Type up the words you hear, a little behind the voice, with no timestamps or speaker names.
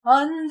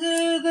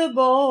Under the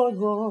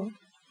boardwalk,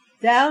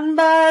 down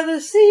by the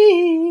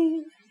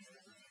sea.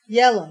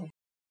 Yellow.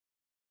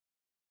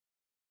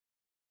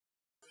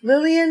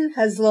 Lillian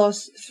has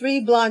lost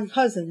 3 blonde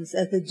cousins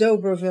at the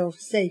D'Oberville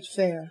State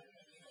Fair.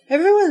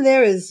 Everyone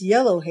there is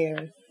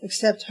yellow-haired,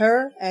 except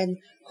her and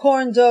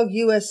Corn Dog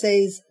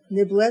USA's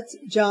Niblette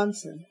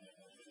Johnson,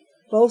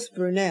 both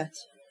brunette.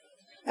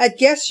 At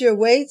Guess Your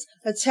Weight,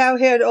 a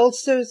tow-haired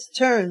oldster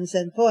turns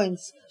and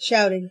points,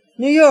 shouting,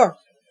 "New York!"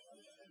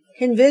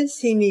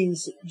 Convinced he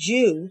means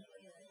Jew,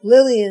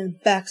 Lillian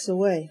backs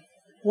away.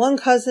 One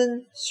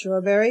cousin,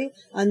 Strawberry,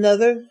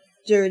 another,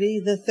 Dirty,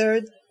 the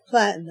third,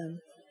 Platinum.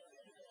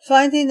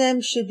 Finding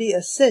them should be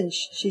a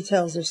cinch, she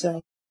tells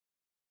herself.